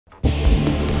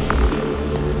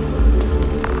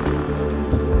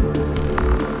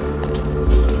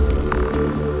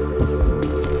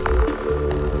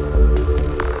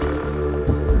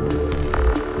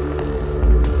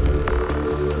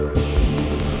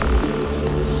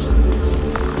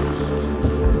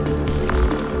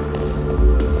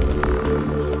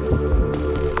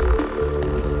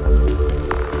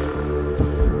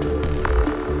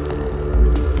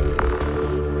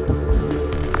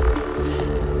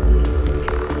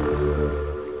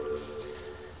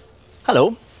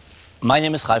Hello, my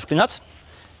name is Ralf Klinnert.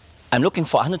 I'm looking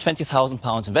for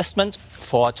 £120,000 investment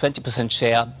for a 20%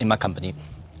 share in my company.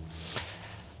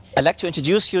 I'd like to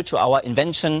introduce you to our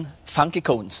invention, Funky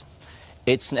Cones.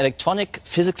 It's an electronic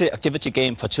physical activity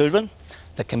game for children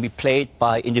that can be played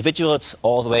by individuals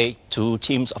all the way to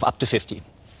teams of up to 50.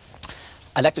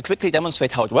 I'd like to quickly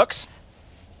demonstrate how it works.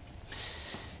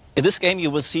 In this game, you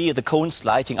will see the cones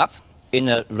lighting up in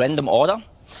a random order.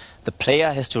 The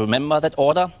player has to remember that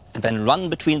order and then run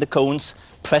between the cones,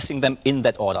 pressing them in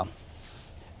that order.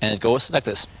 And it goes like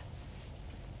this.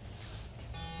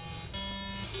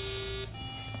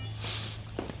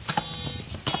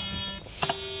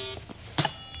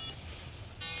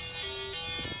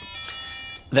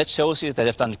 That shows you that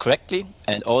I've done it correctly,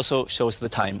 and it also shows the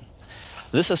time.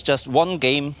 This is just one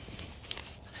game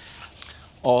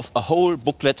of a whole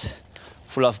booklet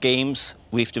full of games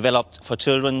we've developed for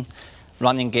children,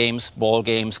 running games, ball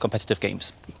games, competitive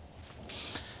games.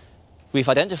 We've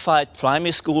identified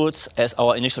primary schools as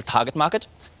our initial target market.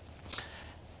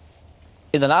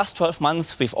 In the last 12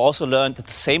 months, we've also learned that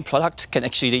the same product can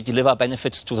actually deliver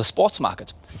benefits to the sports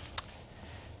market.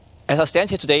 As I stand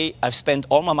here today, I've spent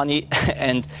all my money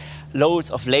and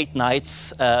loads of late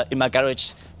nights in my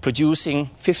garage producing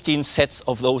 15 sets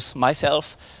of those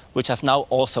myself, which I've now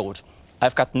all sold.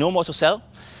 I've got no more to sell,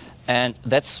 and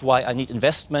that's why I need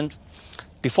investment.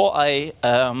 Before I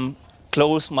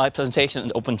close my presentation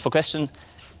and open for questions,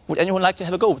 would anyone like to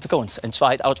have a go with the cones and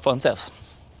try it out for themselves?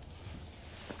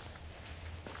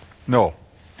 No.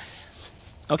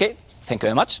 Okay, thank you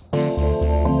very much.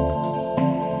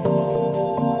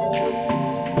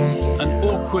 An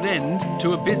awkward end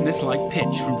to a business-like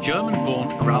pitch from German-born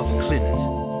Ralf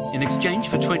Klinnert. In exchange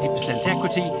for 20%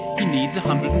 equity, he needs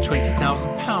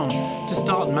 £120,000 to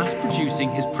start mass-producing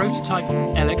his prototype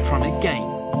electronic game.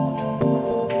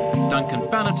 Duncan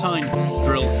Bannatyne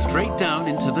drills straight down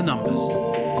into the numbers.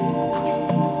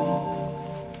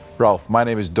 Ralf, my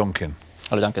name is Duncan.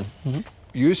 Hello, Duncan.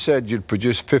 You said you'd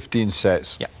produced 15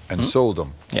 sets and sold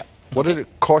them. Yeah. What did it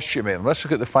cost you to make them? Let's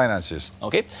look at the finances.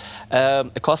 Okay.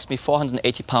 It cost me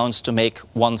 £480 to make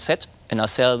one set, and I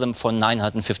sell them for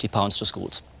 £950 to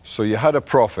schools. So you had a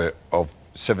profit of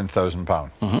 £7,000.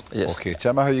 Yes. Okay,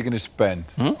 tell me how you're going to spend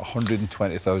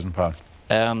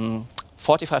 £120,000.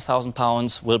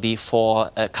 £45,000 will be for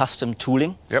custom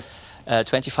tooling. Yep.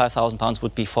 £25,000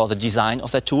 would be for the design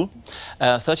of that tool.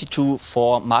 $32,000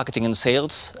 for marketing and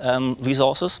sales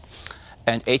resources.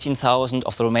 And $18,000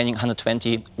 of the remaining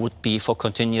 $120,000 would be for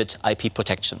continued IP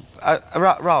protection.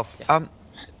 Ralf,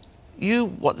 you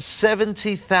want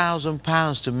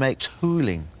 £70,000 to make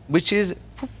tooling, which is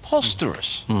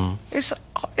preposterous.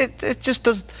 It just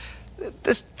does.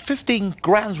 There's 15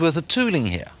 grand's worth of tooling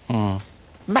here,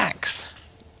 max.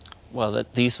 Well,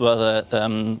 these were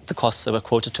the costs that were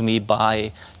quoted to me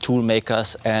by tool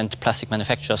makers and plastic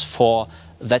manufacturers for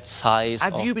that size.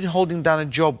 Have you been holding down a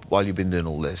job while you've been doing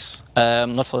all this?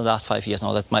 Not for the last 5 years,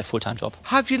 no. That's my full-time job.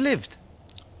 How have you lived?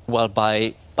 Well,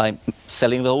 by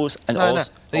selling those and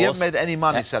also... No, you haven't made any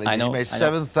money selling these. You made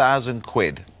 7,000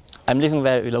 quid. I'm living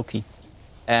very low-key.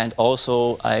 And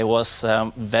also, I was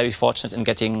very fortunate in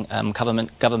getting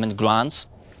government grants.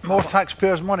 More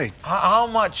taxpayers' money. How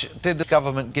much did the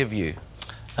government give you?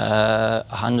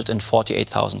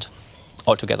 148,000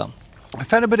 altogether.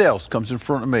 If anybody else comes in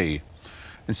front of me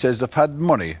and says they've had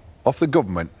money off the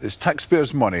government, it's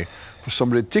taxpayers' money, for some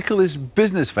ridiculous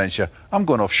business venture, I'm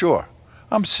going offshore.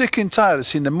 I'm sick and tired of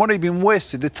seeing the money being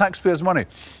wasted, the taxpayers' money,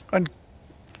 and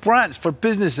grants for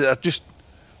businesses that are just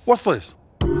worthless.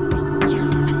 A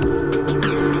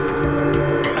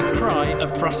cry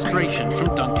of frustration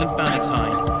from Duncan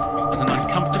Bannatyne. An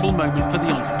uncomfortable moment for the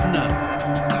entrepreneur.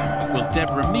 Will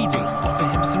Deborah Meadle offer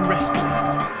him some respite?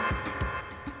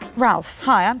 Ralf,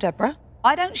 hi, I'm Deborah.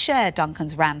 I don't share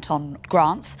Duncan's rant on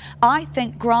grants. I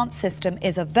think grant system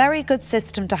is a very good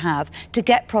system to have to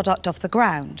get product off the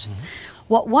ground.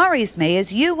 What worries me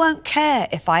is you won't care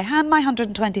if I hand my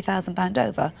 £120,000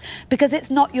 over because it's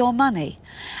not your money.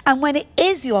 And when it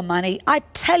is your money, I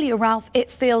tell you, Ralf, it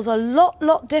feels a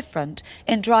lot different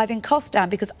in driving costs down,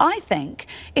 because I think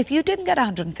if you didn't get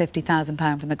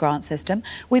 £150,000 from the grant system,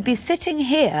 we'd be sitting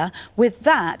here with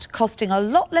that costing a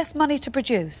lot less money to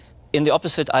produce. In the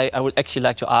opposite, I would actually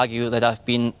like to argue that I've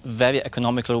been very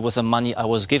economical with the money I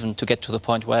was given to get to the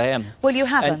point where I am. Well, you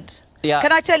haven't. Yeah.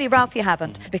 Can I tell you, Ralf, you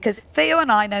haven't? Because Theo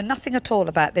and I know nothing at all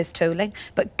about this tooling,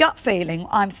 but gut feeling,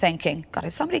 I'm thinking, God,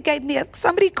 if somebody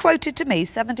quoted to me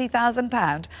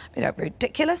 £70,000, you know,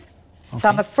 ridiculous. Okay. So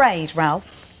I'm afraid, Ralf,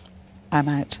 I'm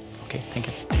out. Okay, thank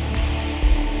you.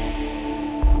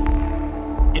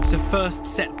 It's a first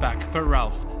setback for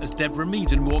Ralf as Deborah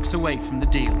Meaden walks away from the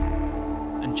deal.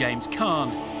 and James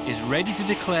Kahn is ready to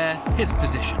declare his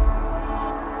position.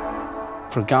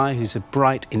 For a guy who's a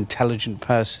bright, intelligent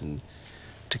person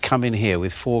to come in here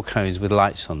with 4 cones with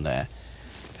lights on there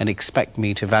and expect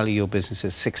me to value your business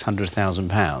at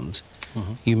 £600,000,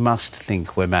 you must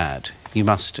think we're mad. You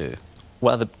must do.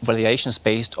 Well, the valuation is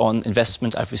based on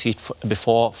investment I've received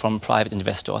before from private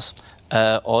investors,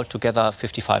 altogether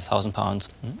 £55,000.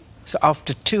 So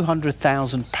after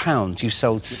 £200,000, you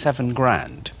sold 7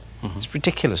 grand. It's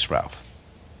ridiculous, Ralf.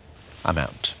 I'm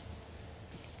out.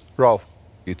 Ralf,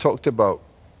 you talked about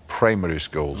primary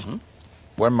schools.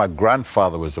 When my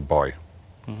grandfather was a boy,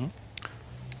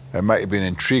 it might have been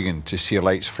intriguing to see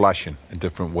lights flashing in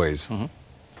different ways.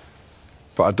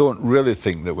 But I don't really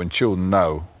think that when children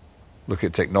now look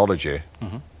at technology,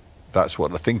 that's what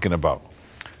they're thinking about.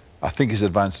 I think it's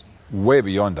advanced way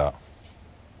beyond that.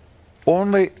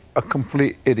 Only a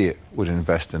complete idiot would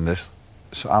invest in this,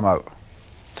 so I'm out.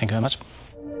 Thank you very much. 2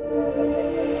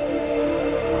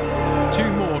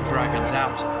 more dragons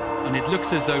out, and it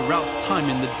looks as though Ralph's time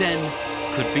in the den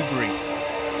could be brief.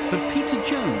 But Peter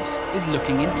Jones is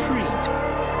looking intrigued.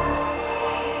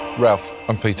 Ralf,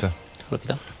 I'm Peter. Hello,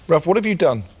 Peter. Ralf, what have you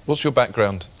done? What's your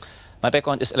background? My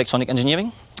background is electronic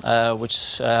engineering,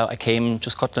 which I came to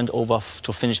Scotland over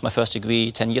to finish my first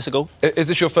degree 10 years ago. Is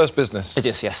this your first business? It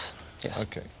is, yes. Yes.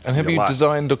 Okay. And have you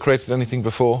designed or created anything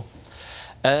before?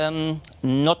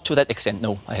 Not to that extent,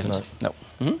 no, I haven't.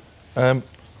 No.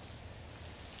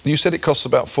 You said it costs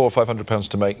about £400 or £500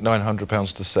 to make,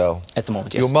 £900 to sell. At the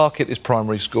moment, yes. Your market is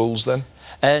primary schools, then?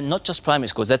 Not just primary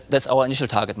schools. That's our initial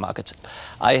target market.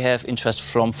 I have interest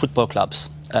from football clubs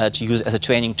to use as a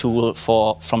training tool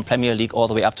from Premier League all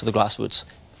the way up to the grassroots.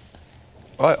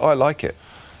 I like it.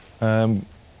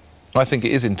 I think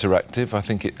it is interactive. I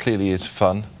think it clearly is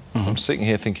fun. I'm sitting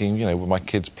here thinking, you know, will my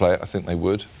kids play it? I think they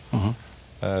would.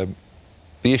 The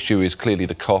issue is clearly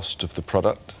the cost of the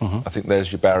product. I think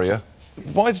there's your barrier.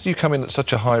 Why did you come in at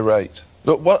such a high rate?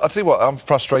 Look, I'll tell you what I'm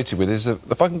frustrated with is that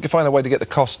if I can find a way to get the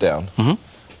cost down, and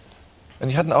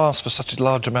you hadn't asked for such a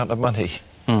large amount of money,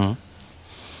 I'd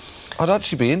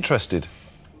actually be interested.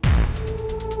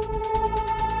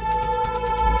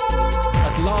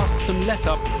 At last, some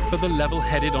let-up for the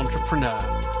level-headed entrepreneur,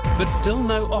 but still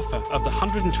no offer of the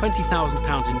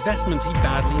 £120,000 investment he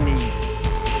badly needs.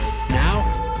 Now,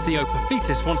 Theo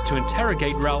Paphitis wants to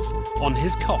interrogate Ralf on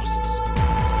his costs.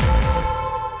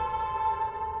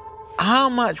 How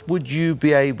much would you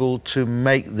be able to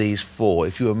make these for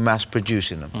if you were mass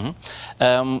producing them?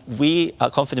 We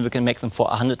are confident we can make them for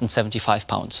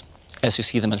 £175, as you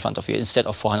see them in front of you, instead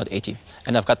of 480.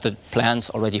 And I've got the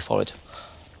plans already for it.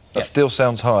 That still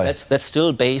sounds high. That's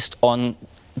still based on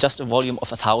just a volume of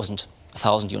 1,000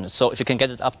 units. So if you can get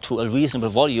it up to a reasonable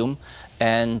volume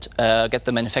and get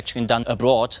the manufacturing done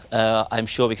abroad, I'm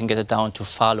sure we can get it down to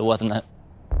far lower than that.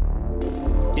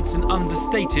 It's an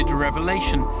understated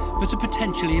revelation, but a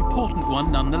potentially important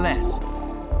one nonetheless.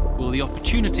 Will the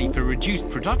opportunity for reduced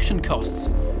production costs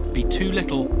be too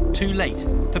little, too late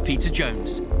for Peter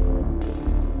Jones?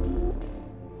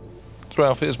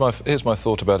 Ralf, here's my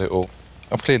thought about it all.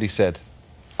 I've clearly said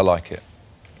I like it.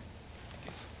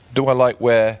 Do I like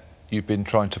where you've been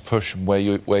trying to push and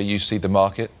where you see the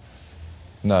market?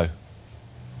 No.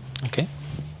 Okay.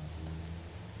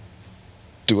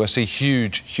 Do I see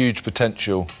huge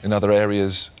potential in other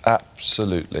areas?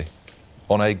 Absolutely.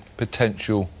 On a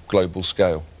potential global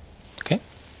scale. Okay.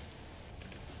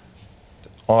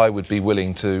 I would be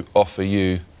willing to offer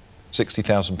you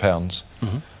 £60,000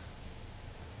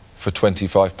 for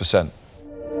 25%.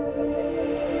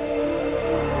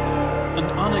 An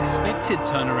unexpected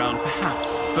turnaround,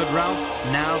 perhaps, but Ralf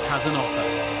now has an offer.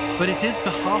 But it is for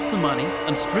half the money,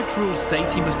 and strict rules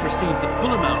state he must receive the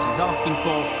full amount he's asking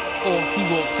for, or he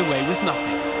walks away with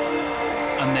nothing.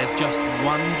 And there's just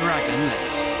one dragon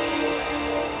left.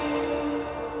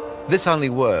 This only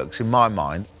works, in my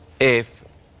mind, if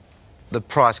the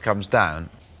price comes down.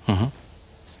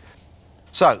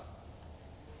 So,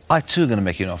 I too are going to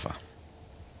make you an offer.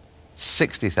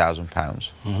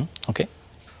 £60,000. Okay.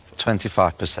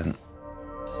 25%.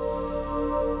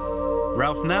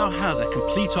 Ralf now has a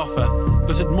complete offer,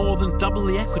 but at more than double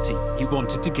the equity he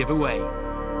wanted to give away.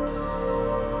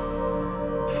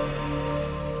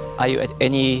 Are you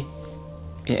in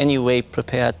any way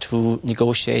prepared to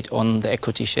negotiate on the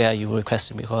equity share you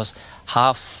requested? Because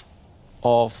half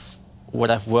of what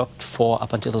I've worked for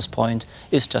up until this point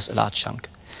is just a large chunk.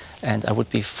 And I would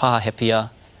be far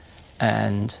happier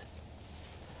and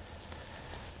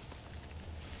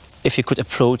if you could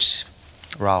approach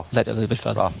Ralf, that a little bit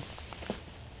further. Ralf,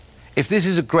 if this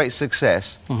is a great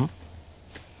success,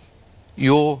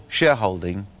 your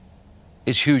shareholding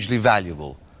is hugely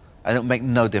valuable and it'll make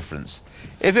no difference.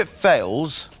 If it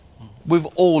fails, we've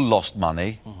all lost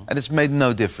money and it's made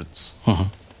no difference.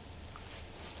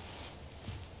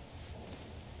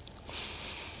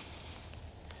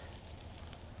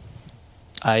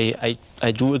 I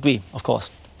do agree, of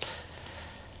course.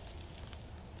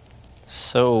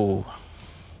 So,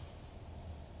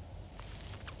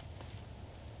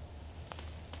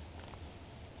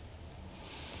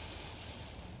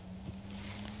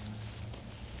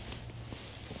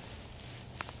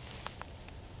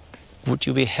 would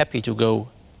you be happy to go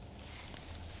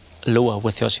lower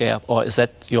with your share, or is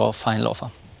that your final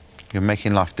offer? You're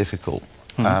making life difficult.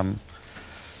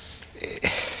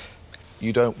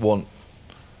 You don't want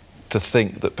to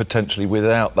think that potentially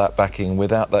without that backing,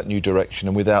 without that new direction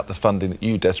and without the funding that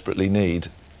you desperately need,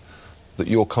 that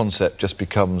your concept just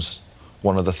becomes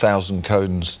one of the 1,000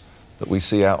 cones that we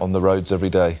see out on the roads every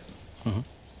day.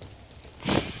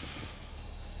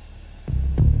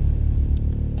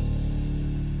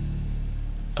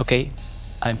 Okay,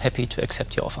 I'm happy to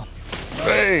accept your offer.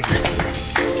 Hey!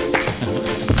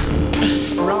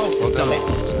 Ralf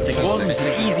Klinnert. It wasn't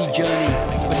an easy journey,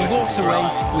 but he walks away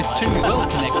with 2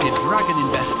 well-connected dragon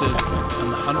investors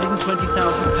and the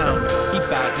 £120,000 he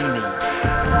badly needs.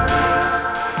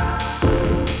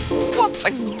 What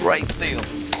a great deal!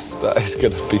 That is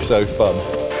going to be so fun.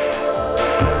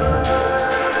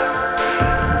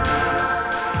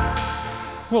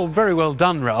 Well, very well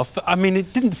done, Ralf. I mean,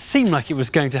 it didn't seem like it was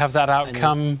going to have that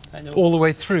outcome all the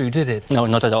way through, did it? No,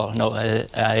 not at all. No,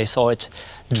 I saw it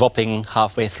dropping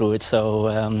halfway through it,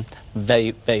 so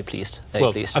very, very pleased.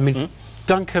 Very pleased. I mean,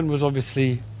 Duncan was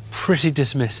obviously pretty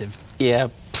dismissive. Yeah,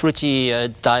 pretty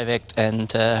direct and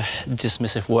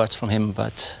dismissive words from him,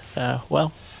 but,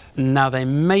 well... Now, they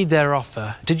made their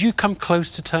offer. Did you come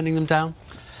close to turning them down?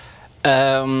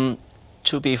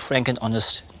 To be frank and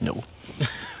honest, no.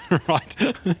 Right.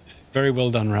 Very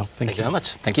well done, Ralf. Thank you Thank you very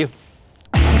much. Thank you.